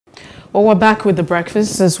Well, we're back with the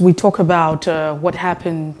breakfast as we talk about what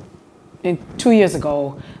happened 2 years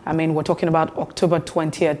ago. I mean, we're talking about October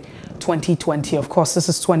 20th, 2020. Of course, this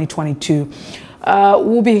is 2022.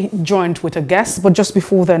 We'll be joined with a guest, but just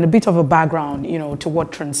before then, a bit of a background, to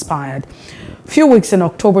what transpired. A few weeks in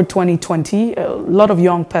October 2020, a lot of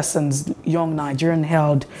young persons, young Nigerians,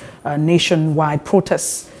 held nationwide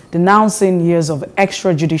protests denouncing years of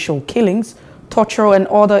extrajudicial killings, torture, and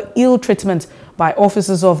other ill treatment by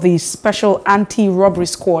officers of the Special Anti-Robbery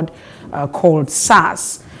Squad called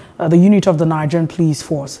SAS, the unit of the Nigerian Police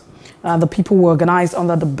Force. The people were organized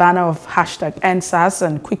under the banner of #EndSARS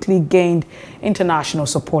and quickly gained international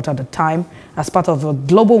support at the time as part of a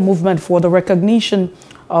global movement for the recognition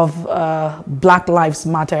of Black Lives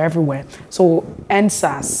Matter everywhere. So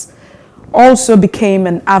EndSARS also became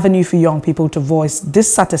an avenue for young people to voice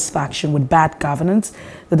dissatisfaction with bad governance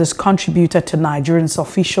that has contributed to Nigerians'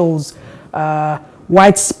 officials'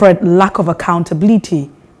 widespread lack of accountability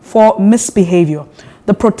for misbehavior.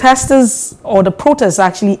 The protests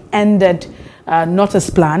actually ended not as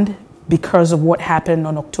planned because of what happened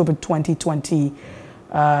on October 2020,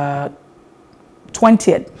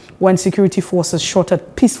 20th, when security forces shot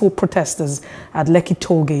at peaceful protesters at Lekki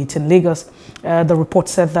Tollgate in Lagos. The report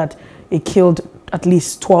said that it killed at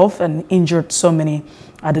least 12 and injured so many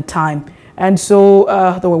at the time. And so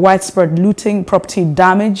there were widespread looting, property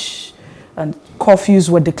damage, and curfews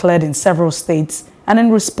were declared in several states. And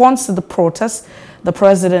in response to the protests, the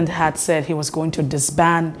president had said he was going to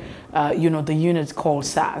disband, the unit called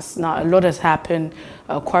SAS. Now, a lot has happened.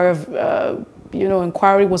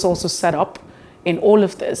 Inquiry was also set up in all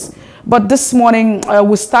of this. But this morning,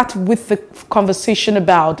 we'll start with the conversation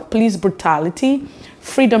about police brutality,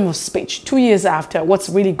 freedom of speech. 2 years after, what's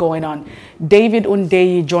really going on? David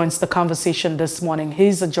Hundeyin joins the conversation this morning.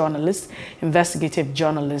 He's a journalist, investigative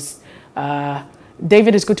journalist.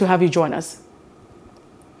 David, it's good to have you join us.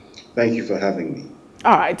 Thank you for having me.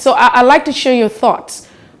 All right, so I'd like to share your thoughts.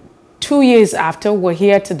 2 years after, we're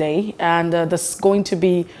here today, and there's going to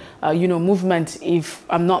be, movement. If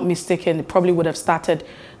I'm not mistaken, it probably would have started.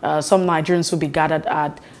 Some Nigerians will be gathered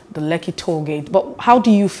at the Lekki Tollgate. But how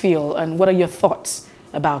do you feel, and what are your thoughts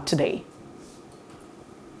about today?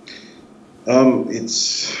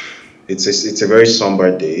 It's a very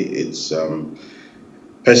somber day. It's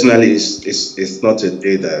personally, it's not a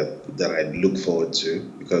day that I look forward to,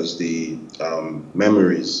 because the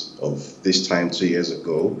memories of this time 2 years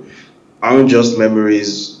ago aren't just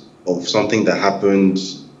memories of something that happened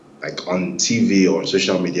like on TV or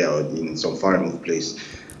social media or in some far removed place.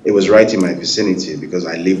 It was right in my vicinity because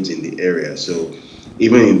I lived in the area. So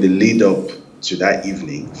even in the lead up to that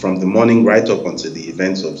evening, from the morning right up until the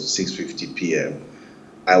events of 6:50 p.m.,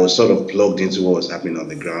 I was sort of plugged into what was happening on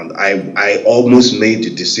the ground. I almost made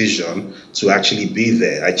the decision to actually be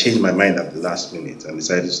there. I changed my mind at the last minute and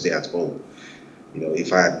decided to stay at home.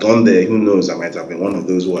 If I had gone there, who knows, I might have been one of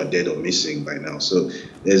those who are dead or missing by now. So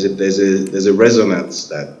there's a resonance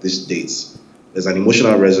that this date, there's an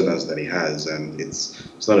emotional resonance that it has, and it's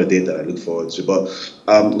not a date that I look forward to. But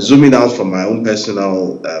zooming out from my own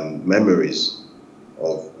personal memories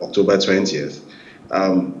of October 20th,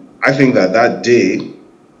 I think that day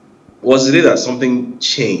was the day that something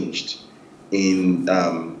changed in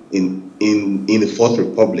the Fourth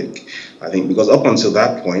Republic. I think because up until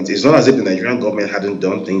that point, it's not as if the Nigerian government hadn't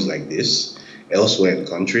done things like this elsewhere in the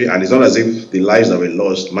country, and it's not as if the lives that were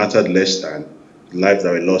lost mattered less than the lives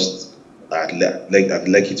that were lost at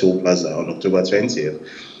Lekki Toll Plaza on October 20th.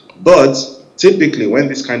 But typically, when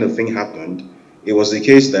this kind of thing happened, it was the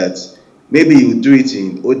case that maybe you do it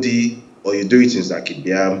in Odi, or you do it in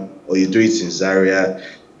Zakibiam, or you do it in Zaria,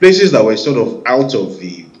 places that were sort of out of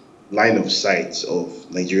the line of sight of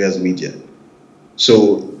Nigeria's media.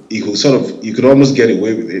 So you could almost get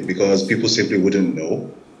away with it because people simply wouldn't know.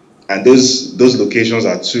 And those locations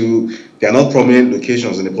they are not prominent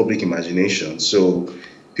locations in the public imagination. So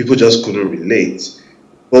people just couldn't relate.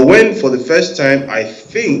 But when for the first time, I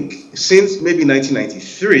think since maybe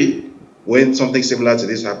 1993, when something similar to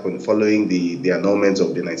this happened following the annulment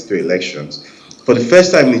of the 93 elections, for the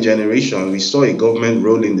first time in a generation, we saw a government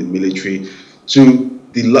rolling the military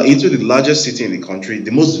into the largest city in the country,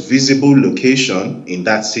 the most visible location in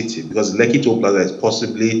that city, because Lekki Toll Plaza is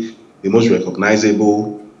possibly the most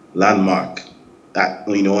recognizable landmark at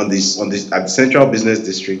the central business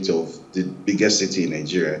district of the biggest city in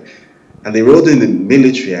Nigeria. And they rolled in the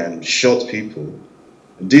military and shot people,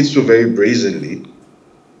 did so very brazenly.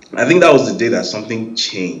 I think that was the day that something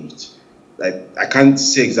changed. I can't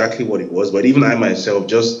say exactly what it was, but even I myself,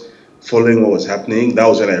 just following what was happening, that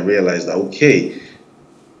was when I realized that, okay,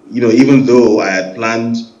 even though I had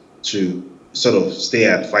planned to sort of stay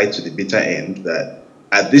and fight to the bitter end that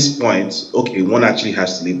at this point, okay, one actually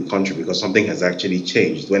has to leave the country because something has actually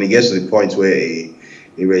changed. When it gets to the point where a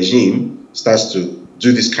regime starts to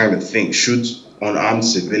do this kind of thing, shoot unarmed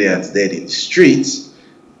civilians dead in the streets,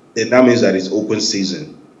 then that means that it's open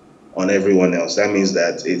season on everyone else. That means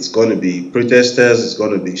that it's going to be protesters, it's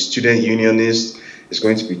going to be student unionists, it's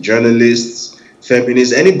going to be journalists,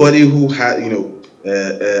 feminists, anybody who had,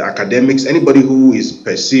 academics, anybody who is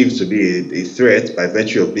perceived to be a threat by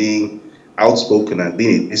virtue of being outspoken and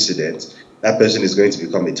being a dissident, that person is going to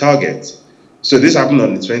become a target. So this happened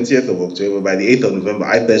on the 20th of October. By the 8th of November,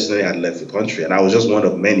 I personally had left the country, and I was just one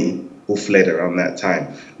of many who fled around that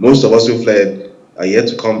time. Most of us who fled are yet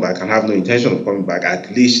to come back and have no intention of coming back,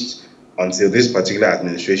 at least until this particular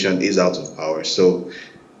administration is out of power. So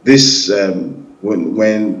this,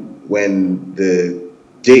 when the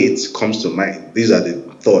date comes to mind, these are the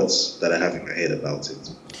thoughts that I have in my head about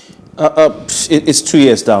it. It's 2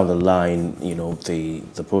 years down the line. You know,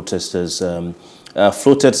 the protesters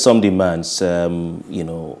floated some demands. You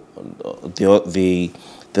know,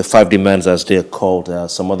 the 5 demands, as they're called.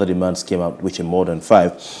 Some other demands came out, which are more than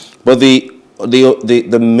 5. But the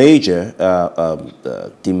major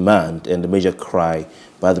demand and the major cry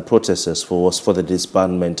by the protesters was for the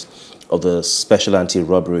disbandment of the Special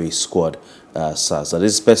Anti-Robbery Squad, SARS. Now,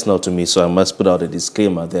 this is personal to me, so I must put out a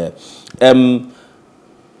disclaimer there.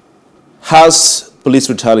 Has police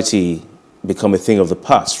brutality become a thing of the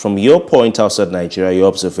past? From your point outside Nigeria, your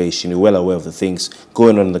observation, you're well aware of the things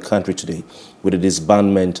going on in the country today with the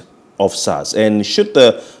disbandment of SARS. And should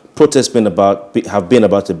the protest have been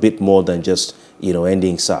about a bit more than just,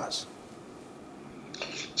 ending SARS?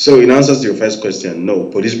 So in answer to your first question, no,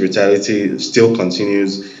 police brutality still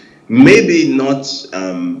continues. Maybe not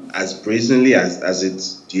as brazenly as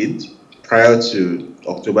it did prior to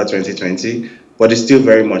October 2020, but it's still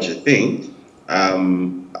very much a thing.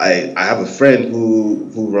 I have a friend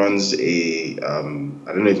who runs I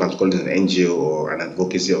don't know if I'm calling it an NGO or an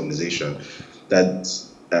advocacy organization that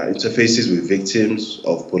interfaces with victims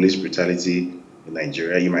of police brutality in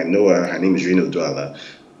Nigeria. You might know her. Her name is Rino Douala.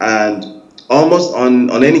 And almost on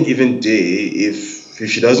any given day, if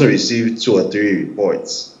she doesn't receive 2 or 3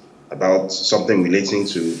 reports about something relating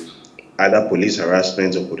to either police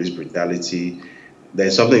harassment or police brutality, then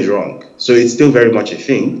something's wrong. So it's still very much a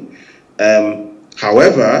thing.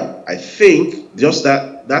 However, I think just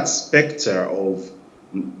that specter of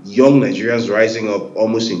young Nigerians rising up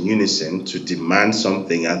almost in unison to demand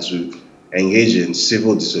something and to engage in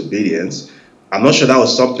civil disobedience, I'm not sure that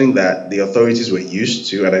was something that the authorities were used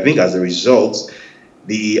to. And I think as a result,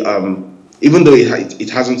 even though it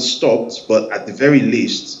hasn't stopped, but at the very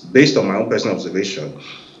least, based on my own personal observation,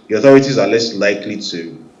 the authorities are less likely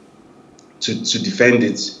to defend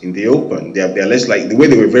it in the open. They're less like the way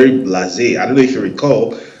they were very blasé. I don't know if you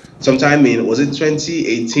recall, sometime was it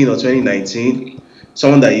 2018 or 2019?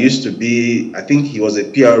 Someone that used to be, I think he was a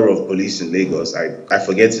PRO of police in Lagos. I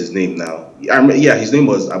forget his name now. Yeah, his name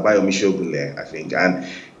was Abayomi Shogunle, I think, and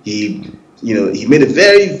he made a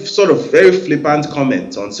very very flippant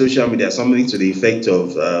comment on social media, something to the effect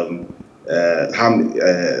of how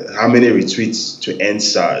many retweets to end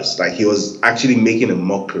SARS. Like he was actually making a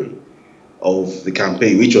mockery of the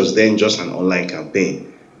campaign, which was then just an online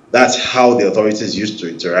campaign. That's how the authorities used to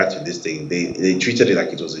interact with this thing. They treated it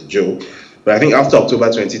like it was a joke. But I think after October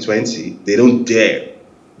 2020, they don't dare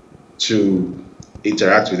to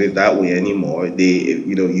interact with it that way anymore.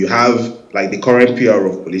 You have like the current PR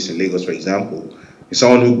of police in Lagos, for example, is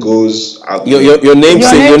someone who goes out. Your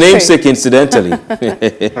namesake, incidentally.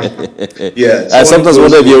 Yeah. I sometimes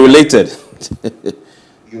wonder if you're related.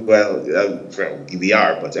 Well, we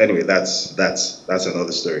are, but anyway, that's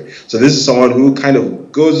another story. So this is someone who kind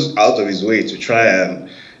of goes out of his way to try and,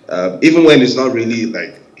 even when it's not really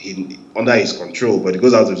like under his control, but he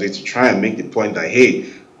goes out of his way to try and make the point that,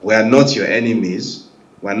 hey, we are not your enemies,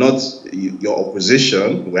 we're not your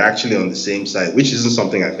opposition, we're actually on the same side, which isn't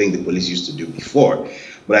something I think the police used to do before.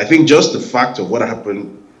 But I think just the fact of what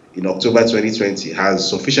happened in October 2020 has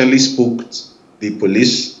sufficiently spooked the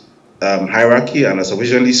police hierarchy and has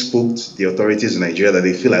sufficiently spooked the authorities in Nigeria that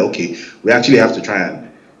they feel like, okay, we actually have to try and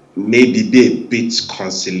maybe be a bit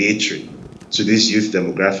conciliatory to this youth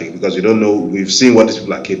demographic, because we don't know, we've seen what these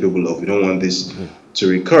people are capable of. We don't want this to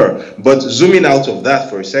recur. But zooming out of that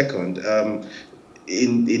for a second,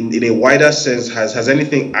 in a wider sense, has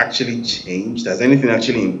anything actually changed? Has anything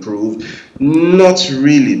actually improved? Not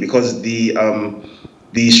really, because the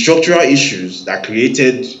structural issues that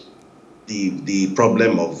created the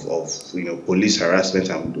problem of police harassment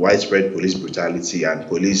and widespread police brutality and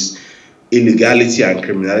police illegality and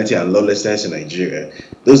criminality and lawlessness in Nigeria,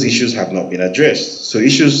 those issues have not been addressed. So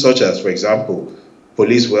issues such as, for example,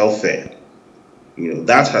 police welfare,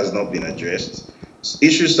 that has not been addressed.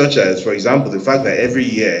 Issues such as, for example, the fact that every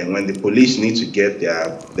year when the police need to get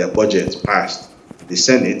their budget passed the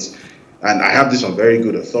Senate, and I have this on very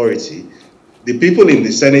good authority, the people in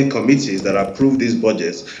the Senate committees that approve these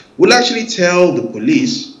budgets will actually tell the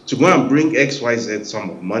police to go and bring XYZ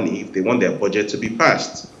sum of money if they want their budget to be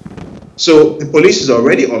passed. So the police is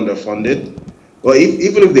already underfunded, but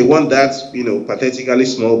even if they want that, pathetically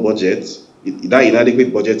small budget, that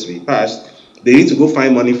inadequate budget to be passed, they need to go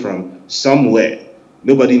find money from somewhere.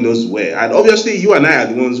 Nobody knows where. And obviously, you and I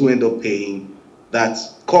are the ones who end up paying that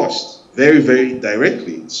cost very, very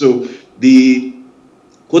directly. So the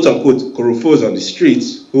quote-unquote corrupos on the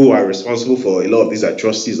streets who are responsible for a lot of these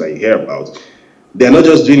atrocities that you hear about, they're not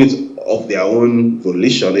just doing it of their own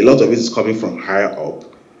volition. A lot of it is coming from higher up.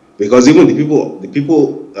 Because even the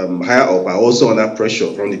people higher up are also under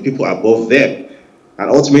pressure from the people above them.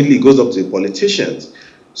 And ultimately, it goes up to the politicians.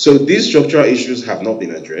 So these structural issues have not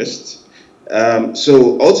been addressed.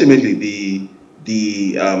 So ultimately,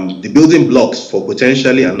 the building blocks for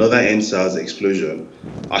potentially another EndSARS explosion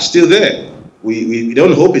are still there. We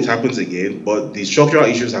don't hope it happens again, but the structural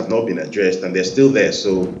issues have not been addressed, and they're still there.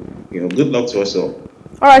 So, good luck to us all.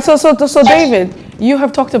 All right, so David, you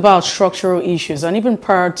have talked about structural issues, and even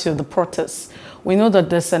prior to the protests, we know that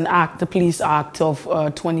there's an act, the Police Act of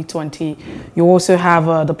 2020. You also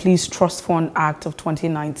have the Police Trust Fund Act of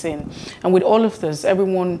 2019. And with all of this,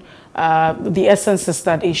 everyone, the essence is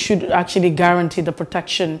that it should actually guarantee the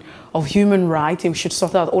protection of human rights. It should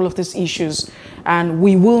sort out all of these issues. And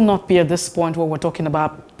we will not be at this point where we're talking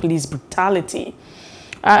about police brutality.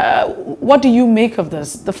 What do you make of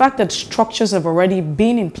this? The fact that structures have already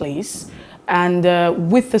been in place, and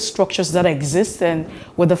with the structures that exist, and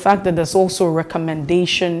with the fact that there's also a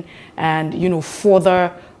recommendation and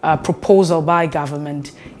further proposal by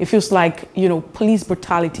government, it feels like police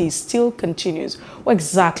brutality still continues. Where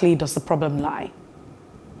exactly does the problem lie?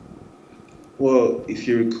 Well, if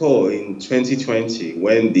you recall, in 2020,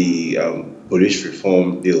 when the police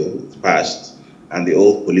reform bill passed and the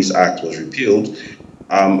old Police Act was repealed,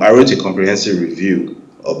 I wrote a comprehensive review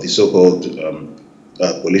of the so-called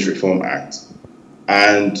Police Reform Act.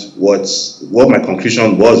 And what my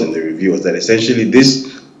conclusion was in the review was that essentially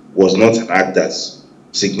this was not an act that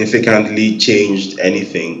significantly changed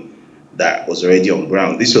anything that was already on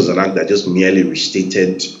ground. This was an act that just merely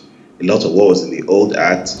restated a lot of what was in the old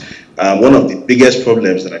act. One of the biggest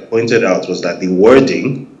problems that I pointed out was that the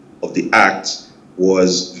wording of the act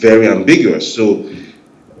was very ambiguous. So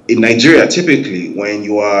in Nigeria, typically, when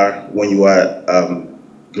you are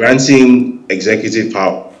granting executive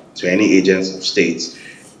power to any agents of state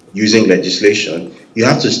using legislation, you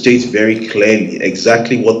have to state very clearly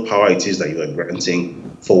exactly what power it is that you are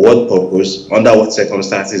granting, for what purpose, under what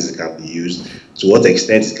circumstances it can be used, to what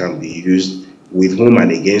extent it can be used, with whom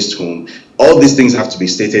and against whom. All these things have to be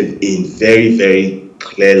stated in very, very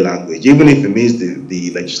clear language. Even if it means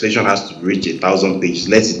the legislation has to reach 1,000 pages,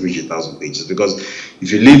 let it reach 1,000 pages. Because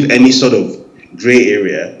if you leave any sort of gray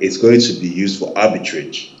area, it's going to be used for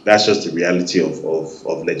arbitrage. That's just the reality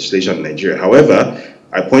of legislation in Nigeria. However,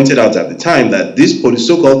 I pointed out at the time that this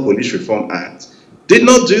so-called Police Reform Act did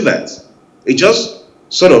not do that. It just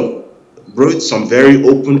sort of wrote some very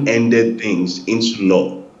open-ended things into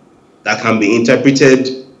law that can be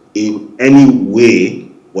interpreted in any way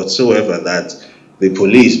whatsoever that the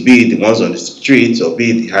police, be it the ones on the streets or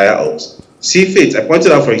be it the higher ups, see fit. I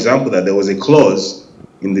pointed out, for example, that there was a clause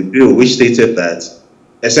in the bill which stated that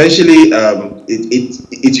essentially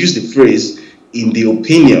it used the phrase "in the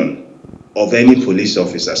opinion of any police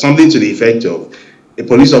officer," something to the effect of a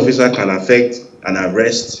police officer can effect an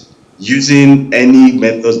arrest using any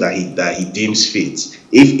methods that he deems fit,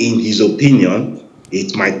 if in his opinion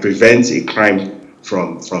it might prevent a crime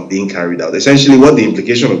from being carried out. Essentially, what the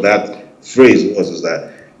implication of that phrase was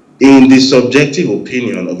that in the subjective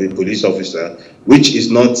opinion of a police officer, which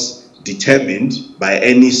is not determined by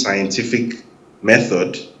any scientific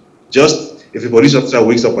method, just if a police officer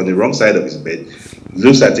wakes up on the wrong side of his bed,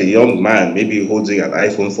 looks at a young man, maybe holding an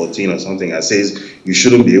iPhone 14 or something, and says, you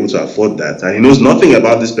shouldn't be able to afford that, and he knows nothing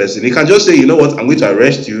about this person, he can just say, you know what, I'm going to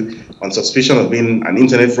arrest you on suspicion of being an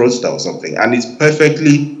internet fraudster or something. And it's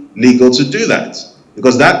perfectly legal to do that,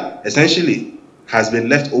 because that essentially has been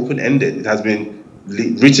left open-ended. It has been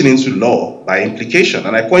written into law by implication.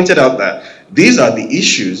 And I pointed out that these are the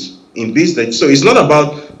issues in this. So it's not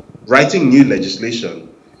about writing new legislation.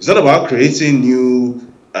 It's not about creating new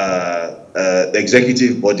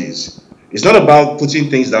executive bodies. It's not about putting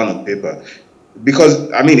things down on paper.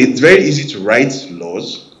 because I mean, it's very easy to write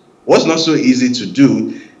laws. What's not so easy to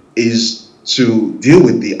do is to deal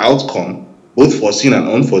with the outcome, both foreseen and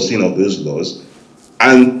unforeseen, of those laws,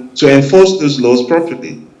 and to enforce those laws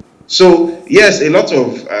properly. So yes, a lot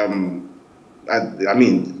of I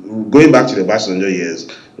mean, going back to the Obasanjo years,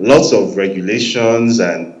 lots of regulations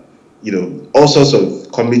and all sorts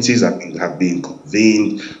of committees have been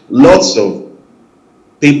convened. Lots of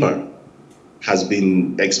paper has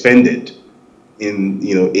been expended in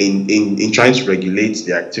trying to regulate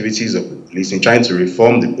the activities of the police, in trying to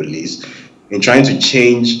reform the police, in trying to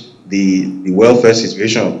change the welfare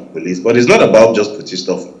situation of the police. But it's not about just putting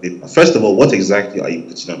stuff on paper. First of all, what exactly are you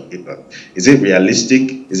putting on paper? Is it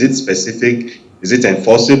realistic? Is it specific? Is it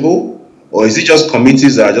enforceable? Or is it just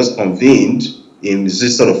committees that are just convened in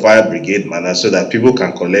this sort of fire brigade manner so that people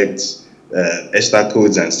can collect ESTA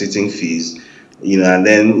codes and sitting fees, and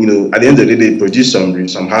then, at the end of the day, they produce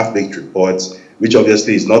some half-baked reports, which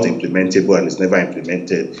obviously is not implementable and is never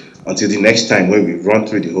implemented until the next time when we run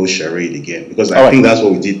through the whole charade again. Because I think that's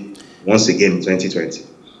what we did once again in 2020.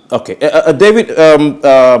 Okay, David.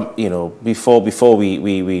 Before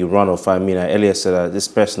we run off, I mean, I earlier said this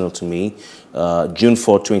is personal to me. June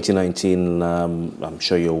 4, 2019. I'm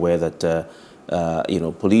sure you're aware that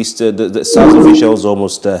police, the SARS officials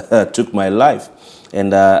almost took my life,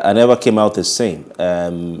 and I never came out the same.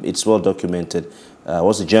 It's well documented. I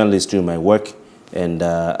was a journalist doing my work, and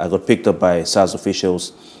I got picked up by SARS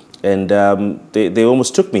officials, and they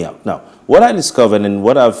almost took me out. Now, what I discovered and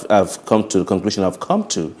what I've come to, the conclusion I've come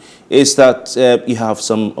to, is that you have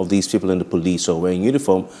some of these people in the police who are wearing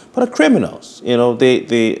uniform, but are criminals.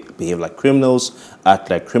 They behave like criminals, act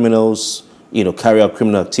like criminals, carry out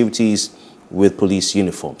criminal activities with police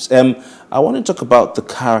uniforms. I want to talk about the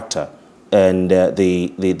character and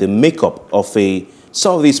the makeup of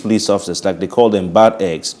some of these police officers, like they call them bad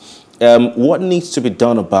eggs. What needs to be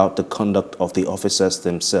done about the conduct of the officers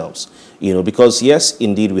themselves? Because yes,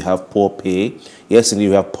 indeed, we have poor pay. Yes, indeed,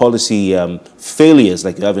 we have policy failures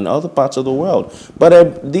like you have in other parts of the world.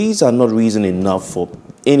 But these are not reason enough for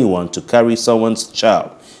anyone to carry someone's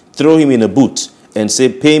child, throw him in a boot, and say,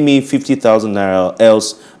 pay me 50,000 naira,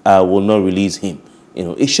 else I will not release him.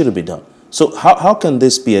 It shouldn't be done. So how can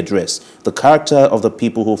this be addressed? The character of the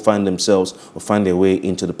people who find themselves or find their way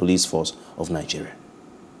into the police force of Nigeria.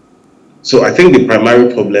 So I think the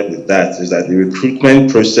primary problem with that is that the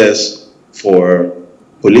recruitment process for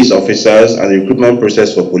police officers and the recruitment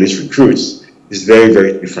process for police recruits is very,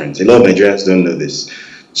 very different. A lot of Nigerians don't know this.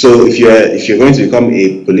 So if you're going to become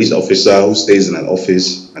a police officer who stays in an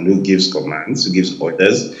office and who gives commands, who gives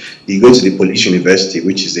orders, you go to the police university,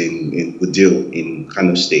 which is in Udil in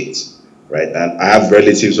Kano State, right? And I have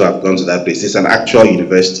relatives who have gone to that place. It's an actual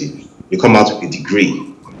university. You come out with a degree.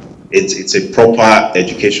 It's a proper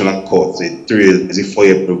educational course. It's a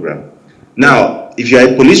 4-year program. Now, if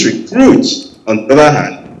you're a police recruit, on the other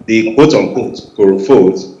hand, the quote-unquote,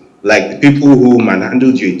 like the people who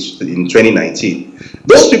manhandled you in 2019,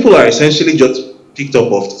 those people are essentially just picked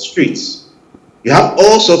up off the streets. You have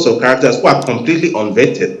all sorts of characters who are completely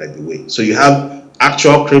unvetted, by the way. So you have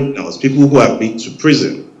actual criminals, people who have been to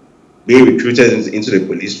prison, being recruited into the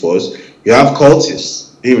police force. You have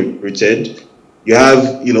cultists being recruited. You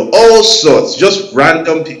have, all sorts, just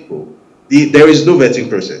random people. There is no vetting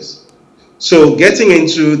process. So getting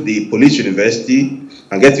into the police university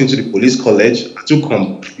and getting into the police college are two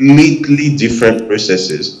completely different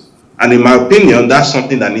processes. And in my opinion, that's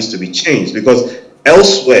something that needs to be changed, because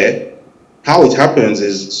elsewhere, how it happens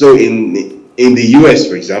is, so in the US,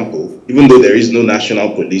 for example, even though there is no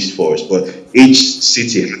national police force, but each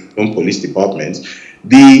city has its own police department,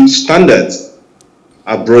 the standards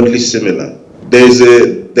are broadly similar. There's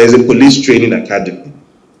a police training academy.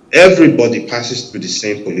 Everybody passes through the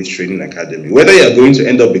same police training academy. Whether you're going to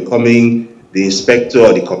end up becoming the inspector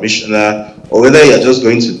or the commissioner, or whether you're just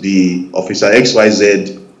going to be Officer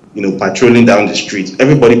XYZ, patrolling down the street,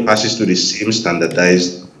 everybody passes through the same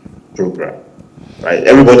standardized program, right?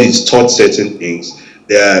 Everybody is taught certain things.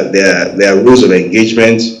 There are rules of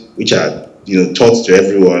engagement which are taught to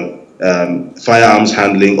everyone. Firearms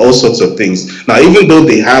handling, all sorts of things. Now, even though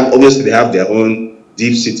they have their own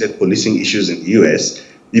deep-seated policing issues in the US,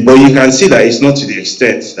 but you can see that it's not to the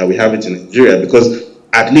extent that we have it in Nigeria, because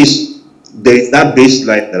at least there is that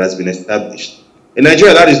baseline that has been established. In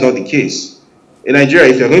Nigeria, that is not the case. In Nigeria,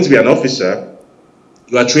 if you're going to be an officer,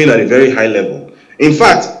 you are trained at a very high level. In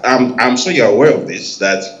fact, I'm sure you're aware of this,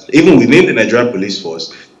 that even within the Nigerian police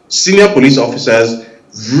force, senior police officers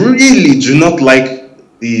really do not like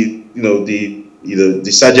the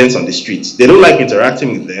sergeants on the streets. They don't like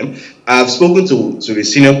interacting with them. I've spoken to a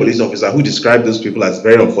senior police officer who described those people as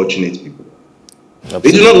very unfortunate people.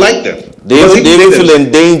 They do not like them. They even feel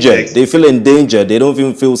endangered. They feel endangered. They don't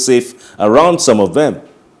even feel safe around some of them.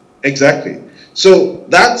 Exactly. So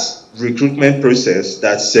that recruitment process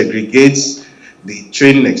that segregates the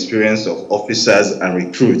training experience of officers and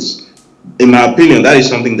recruits, in my opinion, that is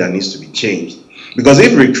something that needs to be changed. Because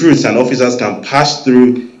if recruits and officers can pass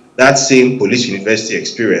through that same police university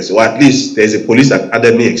experience, or at least there's a police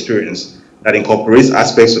academy experience that incorporates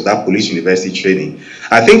aspects of that police university training,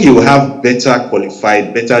 I think you will have better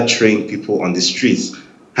qualified, better trained people on the streets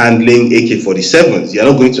handling AK-47s. You're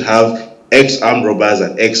not going to have ex-armed robbers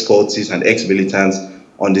and ex-cultists and ex-militants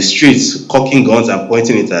on the streets cocking guns and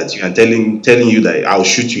pointing it at you and telling you that I'll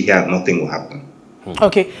shoot you here and nothing will happen.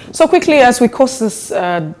 Okay, so quickly as we course this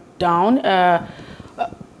down,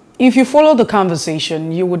 if you follow the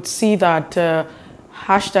conversation, you would see that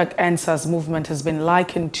hashtag #EndSARS movement has been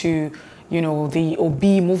likened to, you know, the OB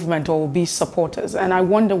movement or OB supporters. And I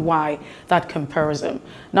wonder why that comparison.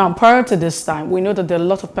 Now, prior to this time, we know that there are a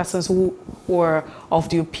lot of persons who were of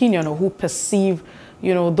the opinion or who perceive,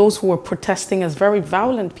 you know, those who were protesting as very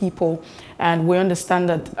violent people. And we understand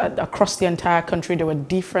that across the entire country, there were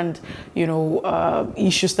different, you know,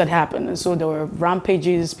 issues that happened. And so there were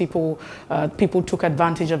rampages, people took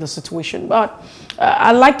advantage of the situation. But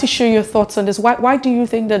I'd like to share your thoughts on this. Why do you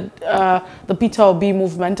think that the Peter Obi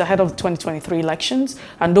movement ahead of the 2023 elections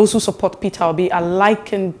and those who support Peter Obi are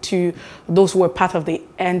likened to those who were part of the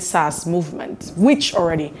 #EndSARS movement, which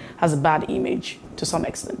already has a bad image to some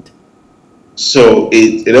extent? So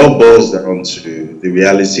it all boils down to the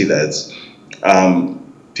reality that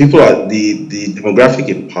people are the demographic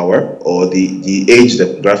in power, or the age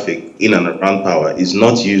demographic in and around power, is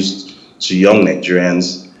not used to young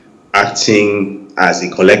Nigerians acting as a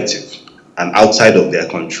collective and outside of their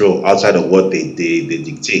control, outside of what they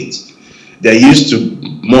dictate. They're used to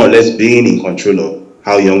more or less being in control of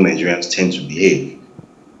how young Nigerians tend to behave.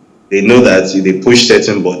 They know that if they push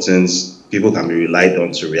certain buttons, people can be relied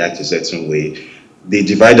on to react a certain way. The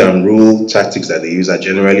divide and rule tactics that they use are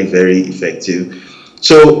generally very effective.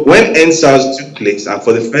 So when #EndSARS took place, and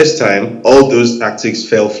for the first time, all those tactics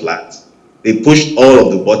fell flat. They pushed all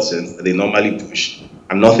of the buttons that they normally push,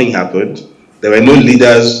 and nothing happened. There were no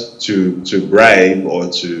leaders to bribe or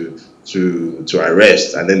to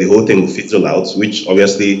arrest, and then the whole thing would fizzle out, which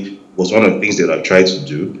obviously was one of the things they would have tried to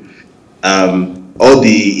do. All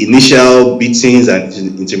the initial beatings and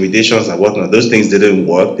intimidations and whatnot, those things didn't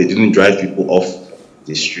work. They didn't drive people off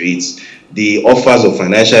the streets. The offers of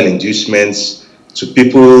financial inducements to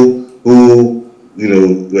people who,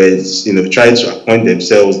 were, trying to appoint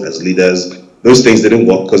themselves as leaders, those things didn't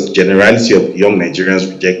work because the generality of young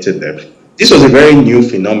Nigerians rejected them. This was a very new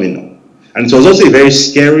phenomenon. And it was also a very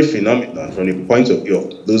scary phenomenon from the point of view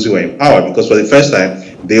of those who were in power, because for the first time,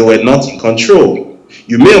 they were not in control.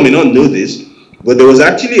 You may or may not know this, but there was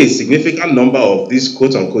actually a significant number of these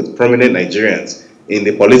quote-unquote prominent Nigerians in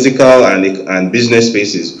the political and business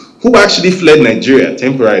spaces who actually fled Nigeria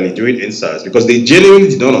temporarily during #EndSARS because they genuinely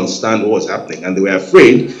did not understand what was happening, and they were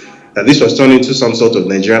afraid that this was turning into some sort of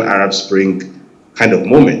Nigerian Arab Spring kind of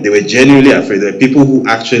moment. They were genuinely afraid. There were people who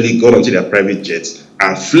actually got onto their private jets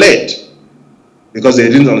and fled because they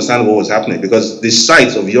didn't understand what was happening, because the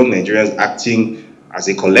sight of young Nigerians acting as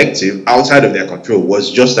a collective outside of their control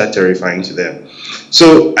was just that terrifying to them.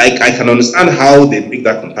 So I can understand how they make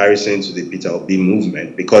that comparison to the Peter Obi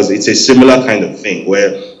movement, because it's a similar kind of thing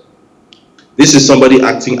where this is somebody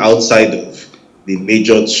acting outside of the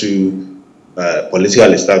major two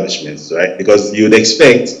political establishments, right? Because you would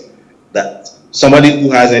expect that somebody who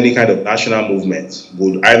has any kind of national movement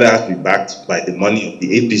would either have to be backed by the money of the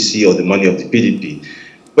APC or the money of the PDP.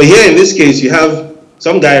 But here in this case, you have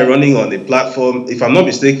some guy running on the platform. If I'm not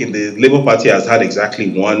mistaken, the Labour Party has had exactly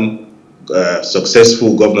one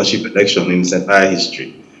successful governorship election in its entire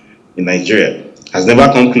history in Nigeria. Has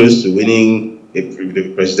never come close to winning a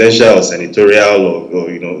presidential or senatorial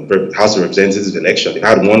or House of Representatives election. They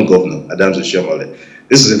had one governor, Adams Oshiomhole.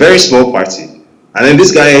 This is a very small party. And then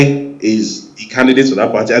this guy is the candidate for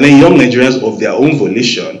that party. And then young Nigerians of their own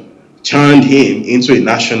volition turned him into a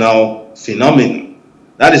national phenomenon.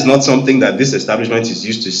 That is not something that this establishment is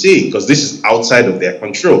used to seeing, because this is outside of their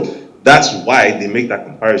control. That's why they make that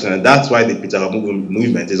comparison, and that's why the Peter Obi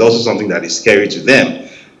movement is also something that is scary to them,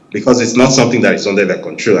 because it's not something that is under their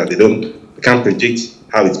control, and they can't predict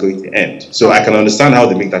how it's going to end. So I can understand how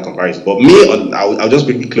they make that comparison. But me, I'll just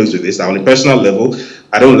quickly close with this. On a personal level,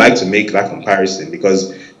 I don't like to make that comparison,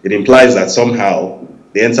 because it implies that somehow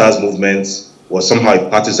the #EndSARS movement was somehow a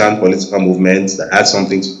partisan political movement that had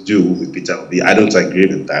something to do with Peter Obi. I don't agree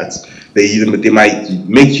with that. They might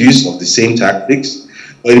make use of the same tactics,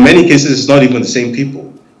 but in many cases, it's not even the same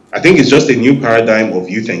people. I think it's just a new paradigm of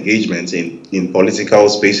youth engagement in political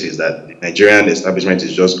spaces that the Nigerian establishment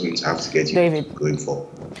is just going to have to get David, going for.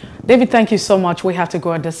 David, thank you so much. We have to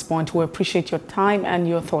go at this point. We appreciate your time and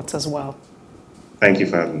your thoughts as well. Thank you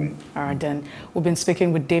for having me. All right, then. We've been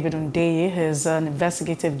speaking with David Hundeyin. He's an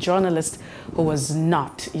investigative journalist who was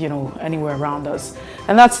not, anywhere around us.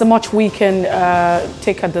 And that's the much we can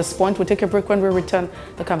take at this point. We'll take a break. When we return,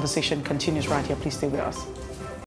 the conversation continues right here. Please stay with us.